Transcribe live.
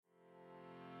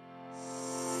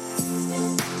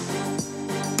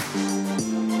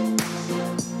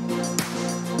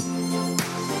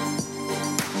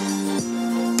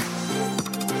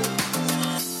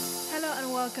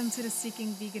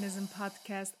Seeking Veganism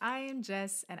podcast. I am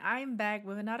Jess and I'm back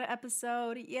with another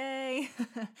episode. Yay!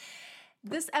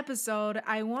 This episode,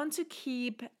 I want to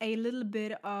keep a little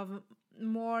bit of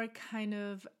more kind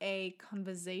of a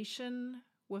conversation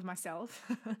with myself.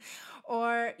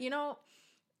 Or,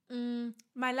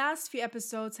 my last few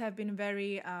episodes have been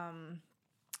very,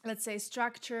 let's say,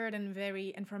 structured and very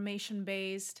information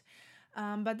based.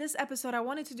 But this episode, I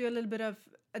wanted to do a little bit of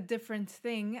a different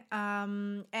thing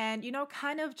and,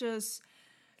 kind of just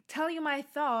tell you my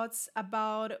thoughts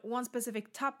about one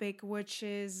specific topic, which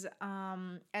is,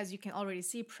 as you can already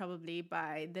see probably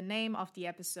by the name of the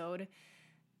episode,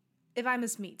 if I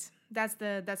miss meat. That's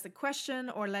the question,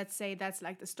 or let's say that's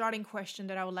like the starting question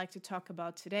that I would like to talk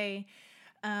about today.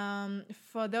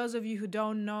 For those of you who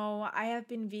don't know, I have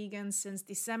been vegan since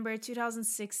December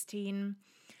 2016.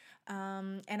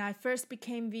 And I first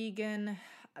became vegan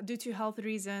due to health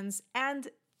reasons and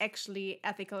actually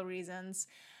ethical reasons.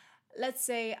 Let's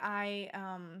say I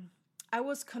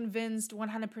was convinced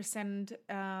 100%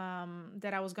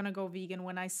 that I was gonna go vegan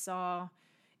when I saw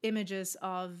images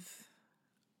of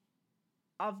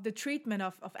the treatment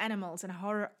of animals and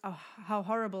how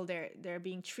horrible they're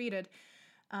being treated.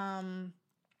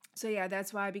 So yeah,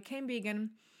 that's why I became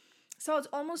vegan. So it's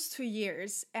almost 2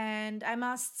 years, and I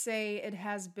must say it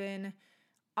has been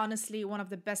honestly one of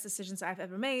the best decisions I've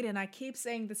ever made, and I keep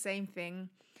saying the same thing.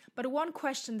 But one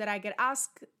question that I get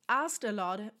asked a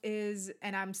lot is,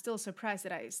 and I'm still surprised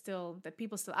that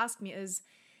people still ask me, is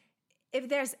if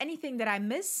there's anything that I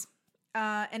miss,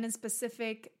 and in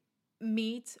specific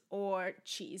meat or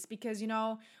cheese, because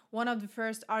one of the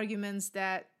first arguments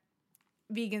that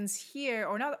vegans hear,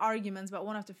 or not arguments, but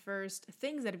one of the first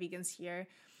things that vegans hear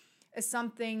is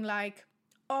something like,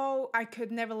 oh, I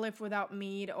could never live without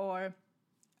meat, or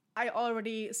I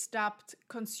already stopped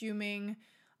consuming,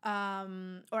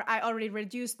 or I already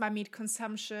reduced my meat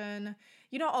consumption,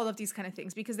 all of these kind of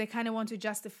things, because they kind of want to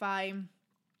justify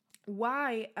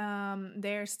why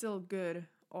they're still good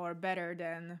or better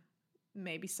than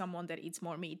maybe someone that eats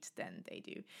more meat than they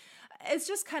do. It's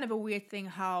just kind of a weird thing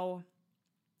how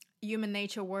human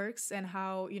nature works, and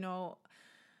how,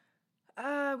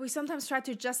 we sometimes try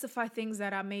to justify things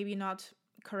that are maybe not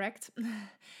correct.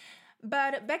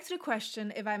 But back to the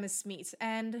question, if I miss meat.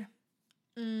 And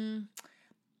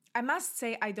I must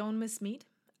say I don't miss meat,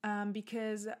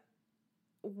 because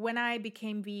when I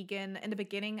became vegan in the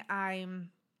beginning, I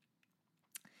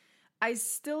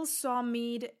still saw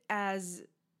meat as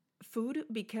food,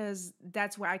 because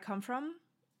that's where I come from.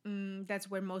 That's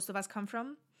where most of us come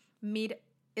from. Meat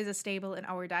is a staple in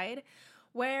our diet.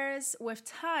 Whereas with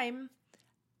time,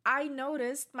 I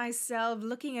noticed myself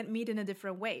looking at meat in a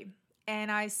different way. And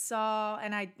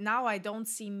now I don't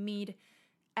see meat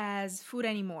as food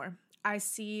anymore. I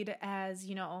see it as,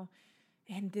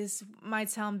 and this might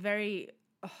sound very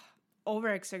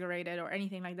over-exaggerated or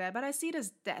anything like that, but I see it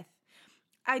as death.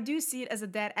 I do see it as a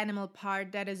dead animal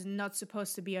part that is not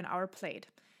supposed to be on our plate.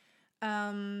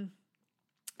 And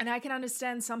I can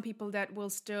understand some people that will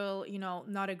still,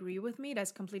 not agree with me.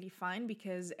 That's completely fine,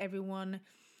 because everyone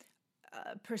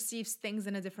perceives things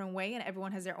in a different way, and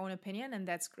everyone has their own opinion, and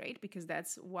that's great, because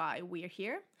that's why we're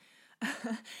here.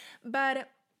 But,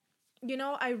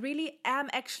 I really am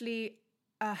actually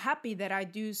happy that I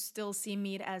do still see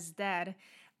meat as dead.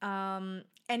 And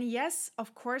yes,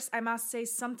 of course, I must say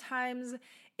sometimes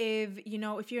if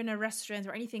you're in a restaurant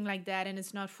or anything like that and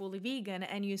it's not fully vegan,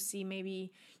 and you see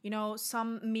maybe,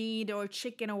 some meat or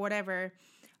chicken or whatever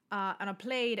on a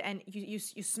plate, and you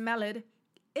smell it,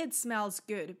 it smells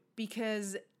good,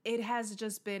 because it has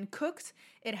just been cooked.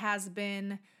 It has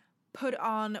been put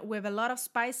on with a lot of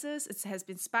spices. It has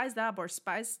been spiced up or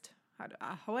spiced,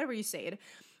 however you say it.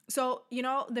 So,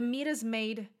 the meat is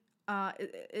made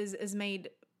is made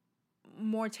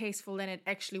more tasteful than it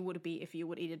actually would be if you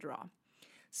would eat it raw.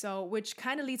 So, which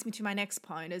kind of leads me to my next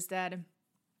point, is that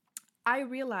I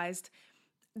realized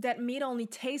that meat only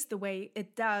tastes the way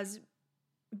it does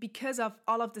because of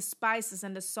all of the spices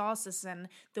and the sauces and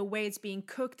the way it's being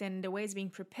cooked and the way it's being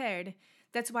prepared.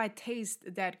 That's why it tastes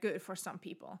that good for some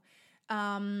people.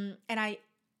 And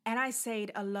I say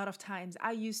it a lot of times.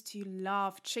 I used to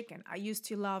love chicken. I used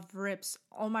to love ribs.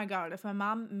 Oh my God, if my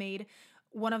mom made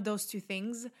one of those two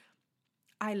things,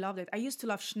 I loved it. I used to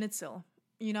love schnitzel.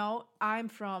 I'm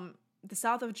from the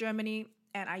south of Germany,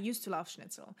 and I used to love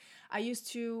schnitzel. I used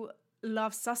to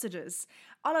love sausages,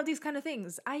 all of these kind of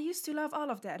things. I used to love all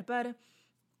of that. But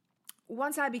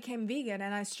once I became vegan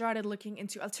and I started looking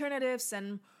into alternatives,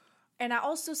 and I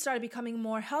also started becoming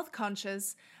more health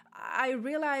conscious, I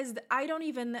realized I don't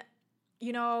even,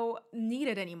 need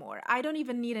it anymore. I don't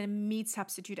even need a meat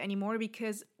substitute anymore,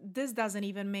 because this doesn't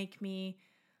even make me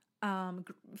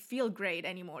feel great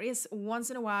anymore. Yes, once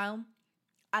in a while,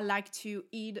 I like to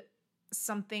eat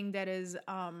something that is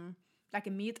like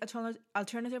a meat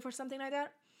alternative or something like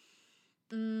that.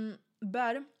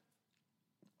 But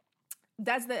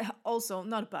that's the also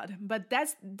not but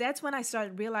that's when I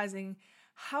started realizing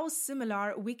how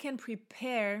similar we can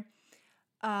prepare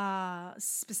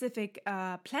specific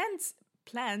plants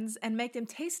and make them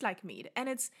taste like meat, and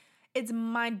it's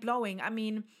mind blowing. I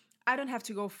mean, I don't have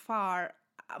to go far.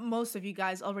 Most of you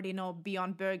guys already know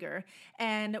Beyond Burger,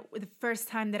 and the first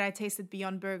time that I tasted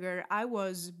Beyond Burger, I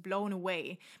was blown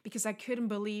away because I couldn't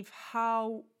believe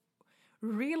how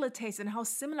real it tastes and how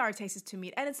similar it tastes to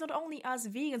meat. And it's not only us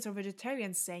vegans or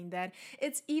vegetarians saying that;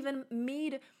 it's even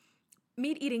meat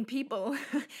eating people,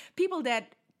 people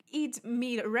that eat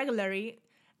meat regularly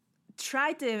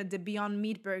tried the Beyond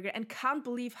Meat burger and can't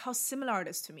believe how similar it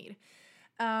is to meat.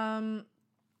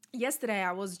 Yesterday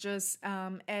I was just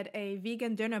at a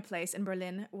vegan dinner place in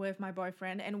Berlin with my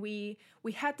boyfriend, and we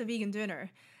had the vegan dinner,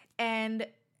 and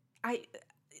I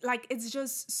like it's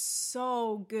just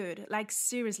so good. Like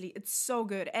seriously, it's so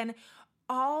good. And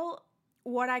all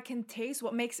what I can taste,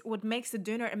 what makes the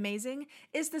dinner amazing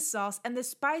is the sauce and the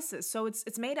spices. So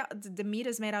it's made out, the meat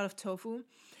is made out of tofu,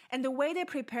 and the way they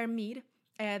prepare meat,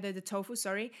 the tofu,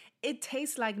 sorry, it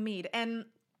tastes like meat. And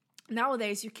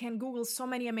nowadays you can Google so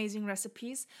many amazing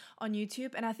recipes on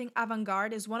YouTube, and I think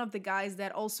Avantgarde is one of the guys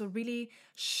that also really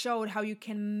showed how you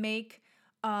can make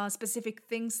specific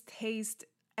things taste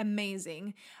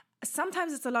amazing.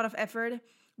 Sometimes it's a lot of effort,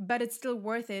 but it's still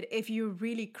worth it if you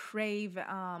really crave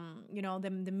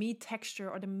the meat texture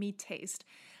or the meat taste.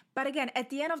 But again, at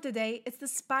the end of the day, it's the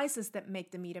spices that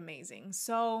make the meat amazing.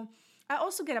 So I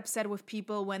also get upset with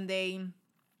people when they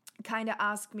kind of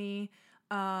ask me,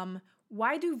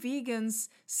 why do vegans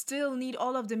still need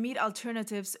all of the meat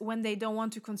alternatives when they don't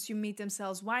want to consume meat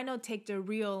themselves? Why not take the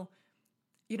real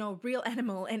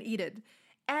animal and eat it?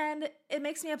 And it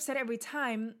makes me upset every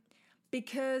time,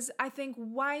 because I think,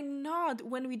 why not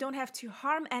when we don't have to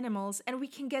harm animals and we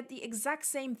can get the exact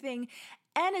same thing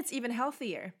and it's even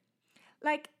healthier?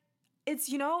 Like,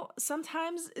 it's,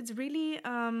 sometimes it's really,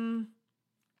 I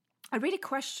really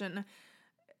question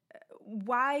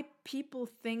why people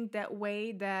think that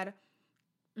way, that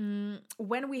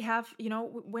when we have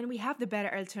the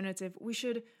better alternative, we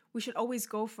should always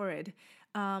go for it.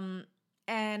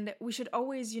 And we should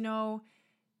always,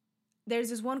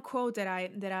 there's this one quote that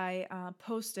I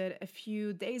posted a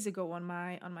few days ago on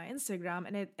my Instagram,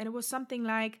 and it was something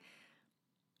like,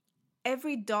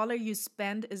 every dollar you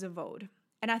spend is a vote.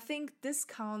 And I think this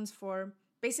counts for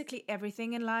basically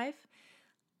everything in life.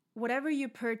 Whatever you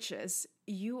purchase,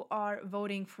 you are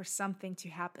voting for something to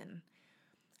happen.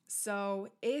 So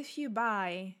if you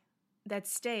buy that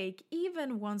steak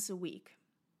even once a week,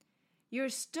 you're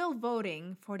still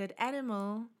voting for that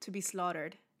animal to be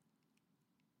slaughtered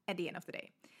at the end of the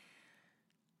day.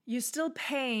 You're still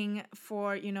paying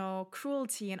for,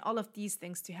 cruelty and all of these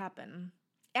things to happen.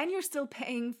 And you're still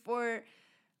paying for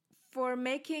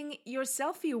making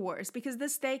yourself feel worse, because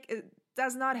this steak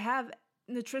does not have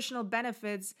nutritional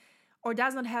benefits, or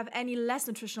does not have any less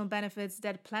nutritional benefits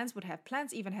that plants would have.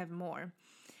 Plants even have more.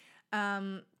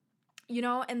 And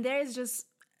there's just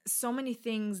so many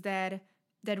things that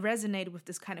resonate with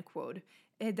this kind of quote.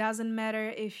 It doesn't matter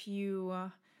if you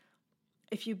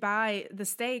buy the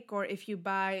steak or if you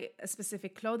buy a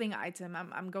specific clothing item.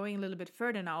 I'm going a little bit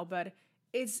further now, but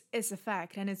it's a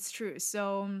fact and it's true.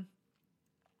 So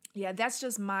yeah, that's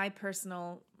just my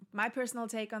personal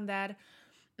take on that.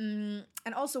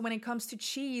 And also when it comes to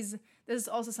cheese, this is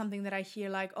also something that I hear,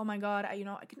 like, oh my God, I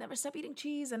could never stop eating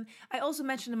cheese. And I also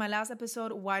mentioned in my last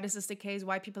episode why this is the case,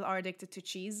 why people are addicted to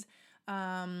cheese.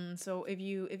 So if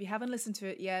you haven't listened to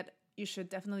it yet, you should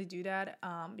definitely do that,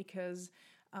 because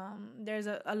there's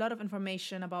a lot of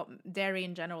information about dairy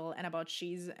in general and about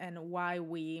cheese and why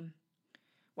we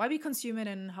consume it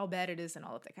and how bad it is and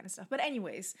all of that kind of stuff. But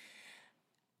anyways,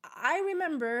 I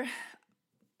remember,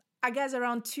 I guess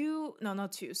around 6,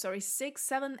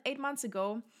 7, 8 months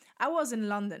ago, I was in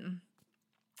London.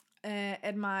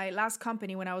 At my last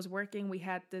company, when I was working, we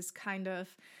had this kind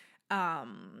of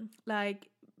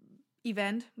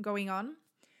event going on.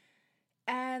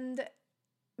 And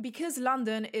because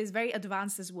London is very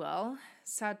advanced as well,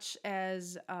 such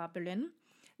as Berlin,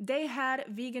 they had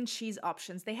vegan cheese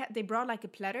options. They brought like a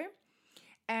platter.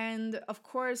 And of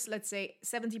course, let's say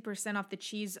 70% of the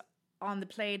cheese on the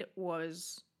plate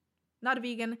was not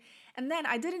vegan. And then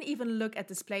I didn't even look at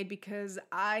this plate because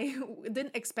I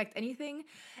didn't expect anything.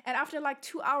 And after like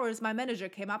 2 hours, my manager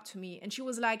came up to me and she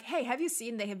was like, hey, have you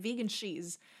seen they have vegan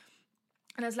cheese?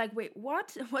 And I was like, wait,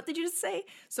 what? What did you just say?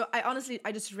 So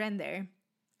I just ran there.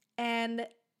 And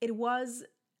it was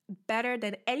better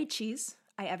than any cheese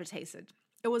I ever tasted.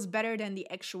 It was better than the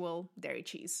actual dairy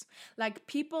cheese. Like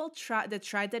people that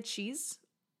tried that cheese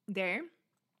there,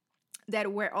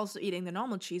 that were also eating the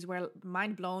normal cheese, were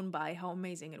mind blown by how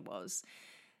amazing it was.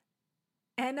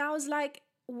 And I was like,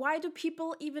 why do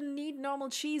people even need normal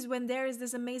cheese when there is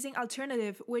this amazing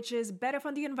alternative, which is better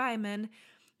for the environment,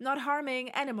 not harming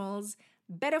animals,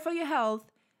 better for your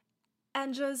health,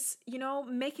 and just,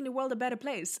 making the world a better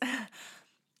place?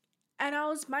 And I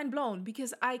was mind blown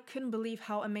because I couldn't believe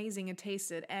how amazing it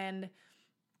tasted. And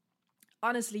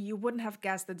honestly, you wouldn't have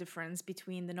guessed the difference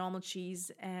between the normal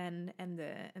cheese and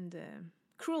the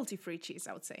cruelty free cheese,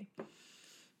 I would say.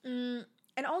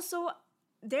 And also,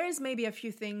 there's maybe a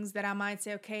few things that I might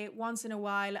say, okay, once in a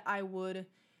while I would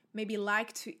maybe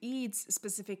like to eat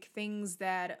specific things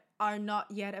that are not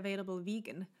yet available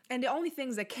vegan. And the only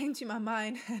things that came to my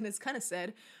mind, and it's kind of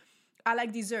sad, I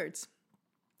like desserts.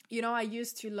 I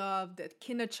used to love the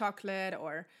Kinder chocolate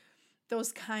or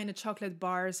those kind of chocolate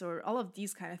bars or all of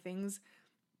these kind of things.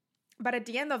 But at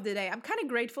the end of the day, I'm kind of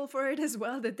grateful for it as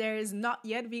well, that there is not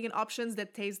yet vegan options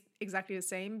that taste exactly the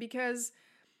same, because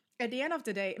at the end of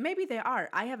the day, maybe they are.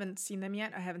 I haven't seen them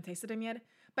yet. I haven't tasted them yet.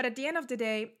 But at the end of the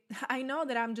day, I know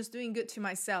that I'm just doing good to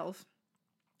myself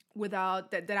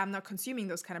without that I'm not consuming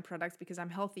those kind of products because I'm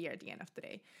healthier at the end of the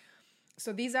day.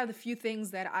 So these are the few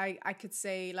things that I could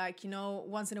say, like,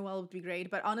 once in a while would be great.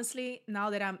 But honestly,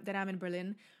 now that I'm in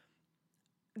Berlin,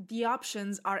 the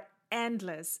options are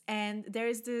endless. And there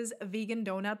is this vegan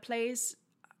donut place.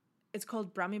 It's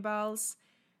called Bramibals.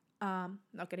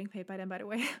 Not getting paid by them, by the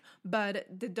way. But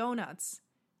the donuts,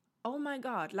 oh my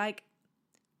God. Like,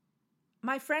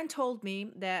 my friend told me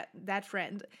that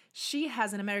friend, she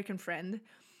has an American friend.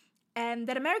 And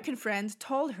that American friend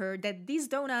told her that these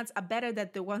donuts are better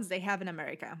than the ones they have in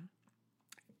America.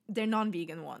 They're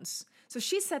non-vegan ones. So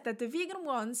she said that the vegan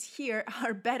ones here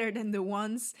are better than the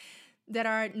ones that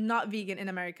are not vegan in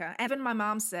America. And even my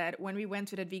mom said when we went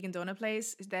to that vegan donut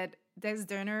place that this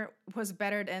donut was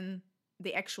better than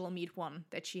the actual meat one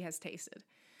that she has tasted.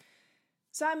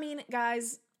 So I mean,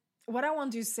 guys, what I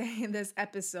want to say in this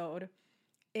episode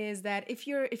is that if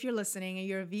you're listening and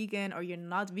you're a vegan or you're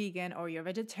not vegan or you're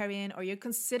vegetarian or you're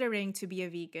considering to be a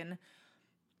vegan,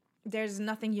 there's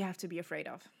nothing you have to be afraid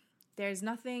of. There's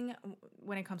nothing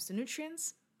when it comes to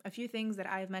nutrients. A few things that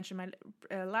I've mentioned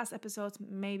in my last episodes,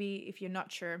 maybe if you're not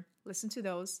sure, listen to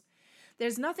those.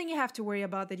 There's nothing you have to worry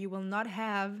about that you will not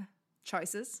have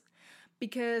choices,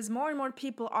 because more and more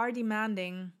people are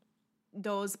demanding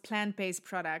those plant-based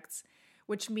products,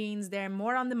 which means they're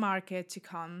more on the market to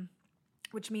come,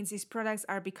 which means these products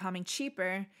are becoming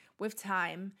cheaper with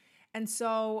time. And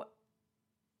so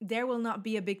there will not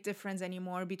be a big difference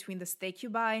anymore between the steak you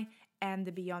buy and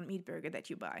the Beyond Meat burger that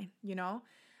you buy,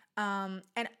 And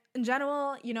in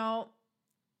general,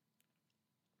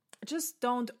 just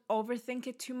don't overthink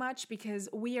it too much, because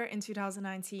we are in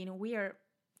 2019. We are,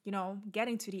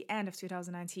 getting to the end of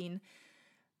 2019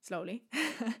 slowly.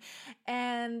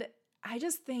 And I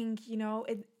just think,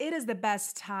 it is the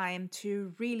best time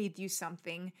to really do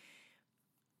something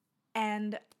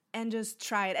and just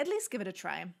try it. At least give it a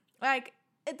try. Like,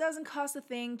 it doesn't cost a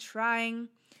thing trying.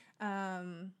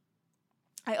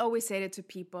 I always say that to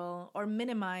people, or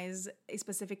minimize a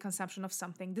specific consumption of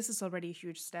something. This is already a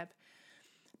huge step.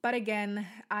 But again,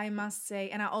 I must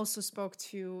say, and I also spoke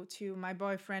to my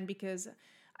boyfriend, because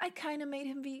I kind of made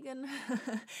him vegan.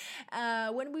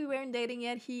 When we weren't dating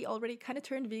yet, he already kind of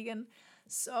turned vegan.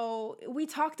 So we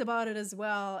talked about it as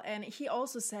well. And he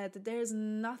also said that there's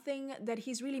nothing that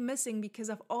he's really missing because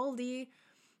of all the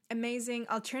amazing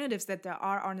alternatives that there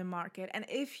are on the market. And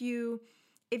if you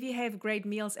have great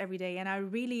meals every day, and I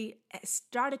really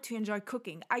started to enjoy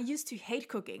cooking. I used to hate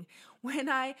cooking. When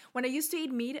I used to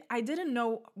eat meat, I didn't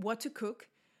know what to cook.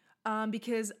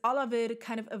 Because all of it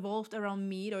kind of evolved around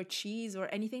meat or cheese or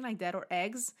anything like that, or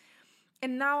eggs.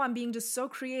 And now I'm being just so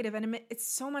creative, and it's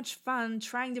so much fun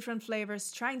trying different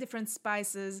flavors, trying different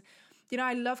spices.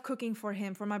 I love cooking for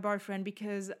him, for my boyfriend,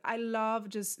 because I love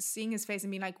just seeing his face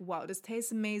and being like, wow, this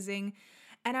tastes amazing.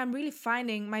 And I'm really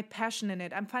finding my passion in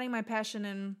it. I'm finding my passion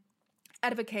in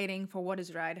advocating for what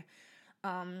is right.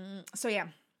 So yeah.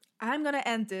 I'm going to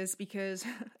end this because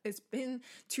it's been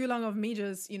too long of me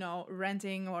just,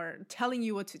 ranting or telling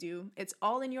you what to do. It's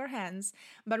all in your hands.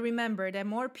 But remember, the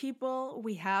more people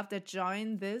we have that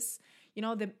join this,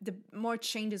 the more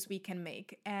changes we can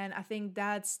make. And I think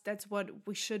that's what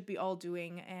we should be all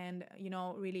doing. And,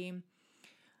 really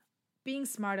being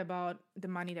smart about the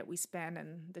money that we spend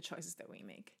and the choices that we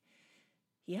make.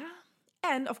 Yeah.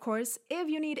 And of course, if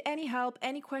you need any help,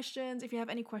 any questions, if you have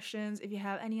any questions, if you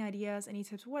have any ideas, any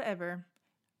tips, whatever,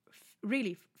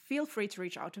 really feel free to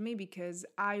reach out to me, because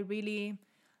I really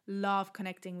love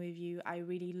connecting with you. I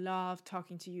really love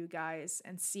talking to you guys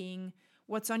and seeing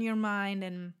what's on your mind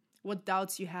and what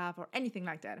doubts you have or anything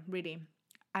like that. Really,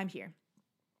 I'm here.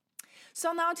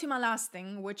 So now to my last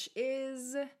thing, which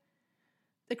is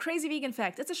the crazy vegan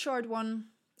fact. It's a short one,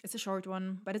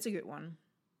 but it's a good one.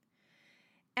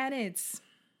 And it's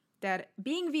that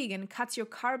being vegan cuts your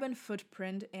carbon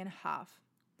footprint in half.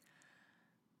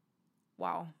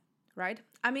 Wow, right?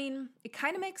 I mean, it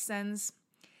kind of makes sense.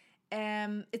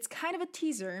 It's kind of a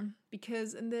teaser,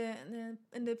 because in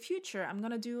the future I'm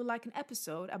gonna do like an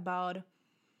episode about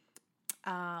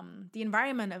the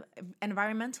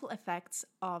environmental effects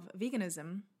of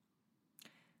veganism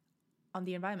on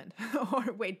the environment.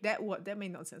 Or wait, that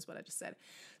made no sense what I just said.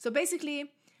 So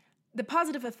basically, the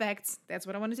positive effects, that's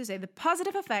what I wanted to say, the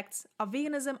positive effects of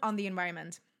veganism on the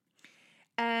environment.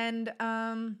 And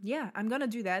yeah, I'm gonna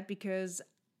do that because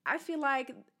I feel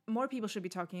like more people should be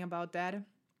talking about that.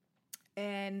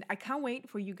 And I can't wait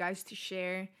for you guys to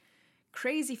share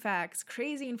crazy facts,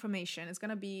 crazy information. It's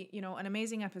gonna be, an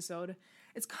amazing episode.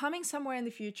 It's coming somewhere in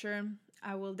the future.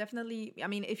 I will definitely,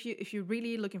 if you're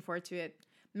really looking forward to it,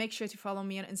 make sure to follow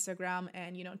me on Instagram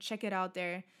and, check it out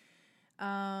there.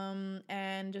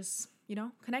 And just,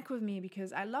 connect with me,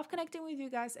 because I love connecting with you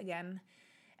guys again.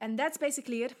 And that's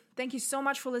basically it. Thank you so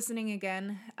much for listening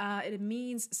again. It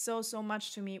means so, so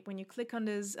much to me when you click on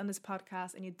this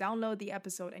podcast and you download the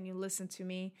episode and you listen to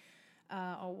me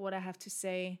or what I have to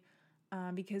say,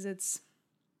 because it's,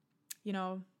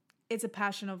 it's a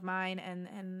passion of mine,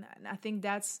 and I think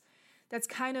that's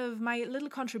kind of my little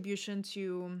contribution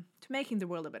to making the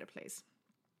world a better place.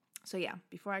 So yeah,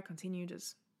 before I continue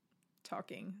just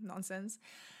talking nonsense,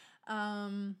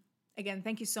 again,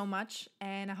 thank you so much,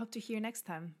 and I hope to hear you next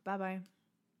time. Bye-bye.